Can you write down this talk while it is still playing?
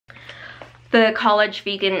The College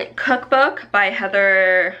Vegan Cookbook by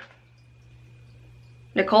Heather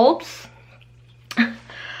Nichols.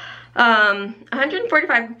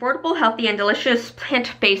 145 affordable, healthy, and delicious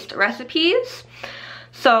plant-based recipes.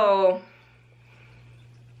 So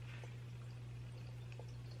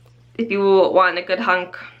if you want a good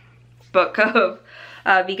hunk book of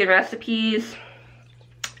vegan recipes,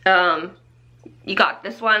 you got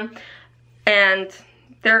this one. And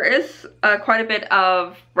there is quite a bit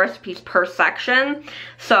of recipes per section,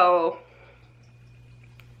 so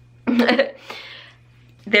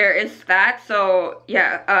there is that. So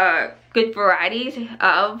yeah, good varieties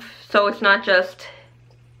of, so it's not just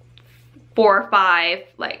 4 or 5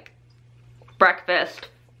 like breakfast,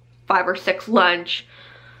 5 or 6 lunch,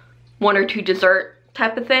 1 or 2 dessert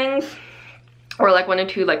type of things, or like 1 or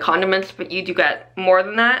 2 like condiments, but you do get more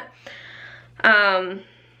than that.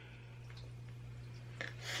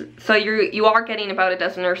 So you are getting about a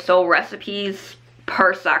dozen or so recipes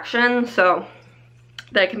per section, so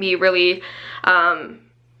that can be really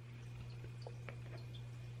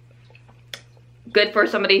good for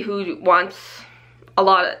somebody who wants a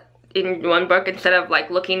lot in one book instead of like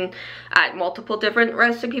looking at multiple different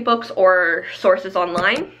recipe books or sources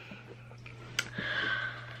online.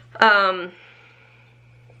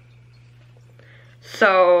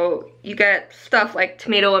 So you get stuff like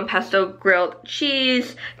tomato and pesto grilled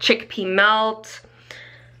cheese, chickpea melt,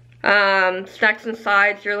 snacks and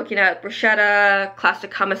sides. You're looking at bruschetta,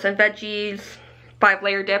 classic hummus and veggies,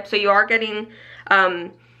 5-layer dip. So you are getting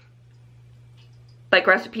like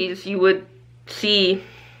recipes you would see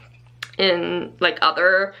in like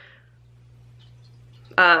other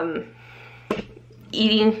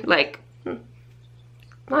eating, like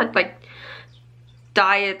not like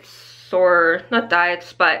diets, or not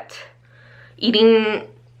diets, but eating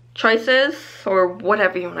choices, or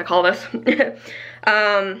whatever you want to call this.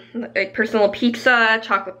 Like personal pizza,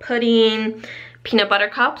 chocolate pudding, peanut butter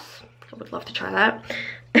cups. I would love to try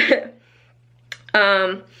that.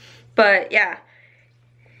 But yeah,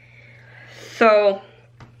 so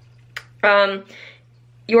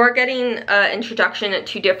you are getting introduction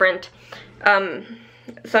to different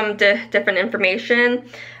some different information,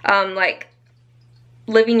 like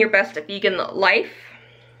living your best vegan life.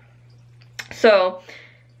 So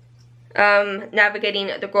navigating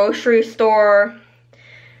the grocery store.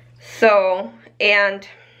 So, and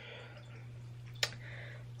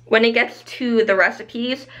when it gets to the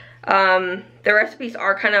recipes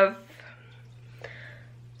are kind of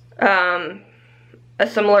a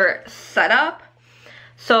similar setup.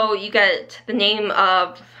 So you get the name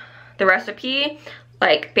of the recipe,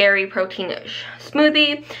 like berry protein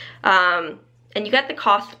smoothie, and you get the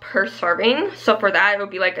cost per serving. So for that, it would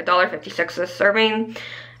be like $1.56 a serving.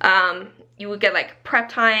 You would get like prep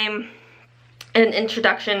time, an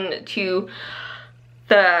introduction to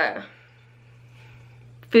the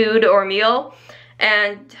food or meal,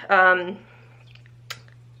 and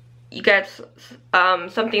you get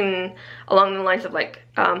something along the lines of like,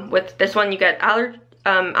 with this one you get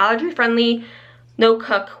allergy friendly, no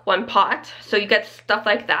cook, 1 pot. So you get stuff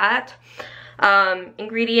like that.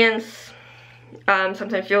 Ingredients,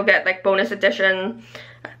 sometimes you'll get like bonus edition,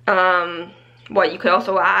 what you could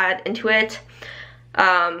also add into it,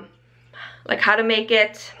 like how to make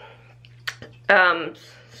it,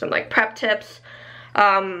 some like prep tips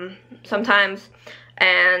sometimes,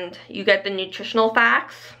 and you get the nutritional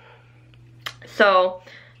facts. So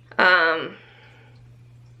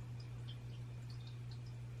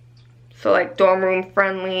so like dorm room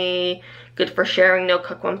friendly, good for sharing, no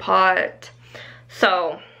cook, 1 pot.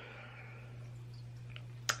 So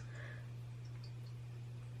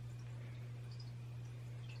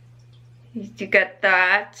you get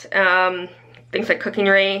that, things like cooking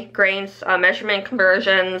grains, measurement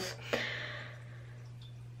conversions,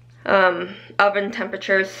 oven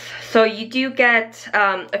temperatures. So you do get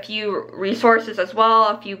a few resources as well,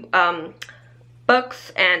 a few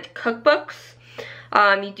books and cookbooks.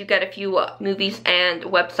 You do get a few movies and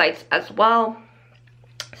websites as well.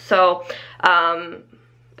 So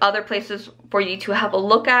other places for you to have a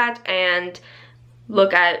look at, and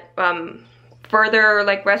look at further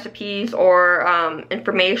like recipes or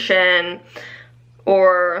information,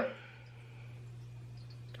 or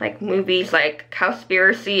like movies like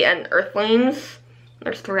Cowspiracy and Earthlings.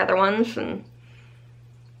 There's 3 other ones, and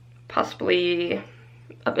possibly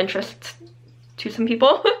of interest to some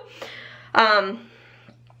people.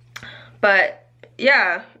 But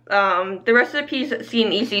yeah, the recipes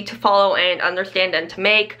seem easy to follow and understand and to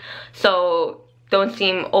make, so don't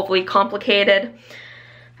seem overly complicated.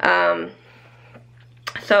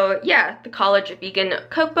 So yeah, the College Vegan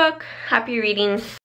Cookbook. Happy readings.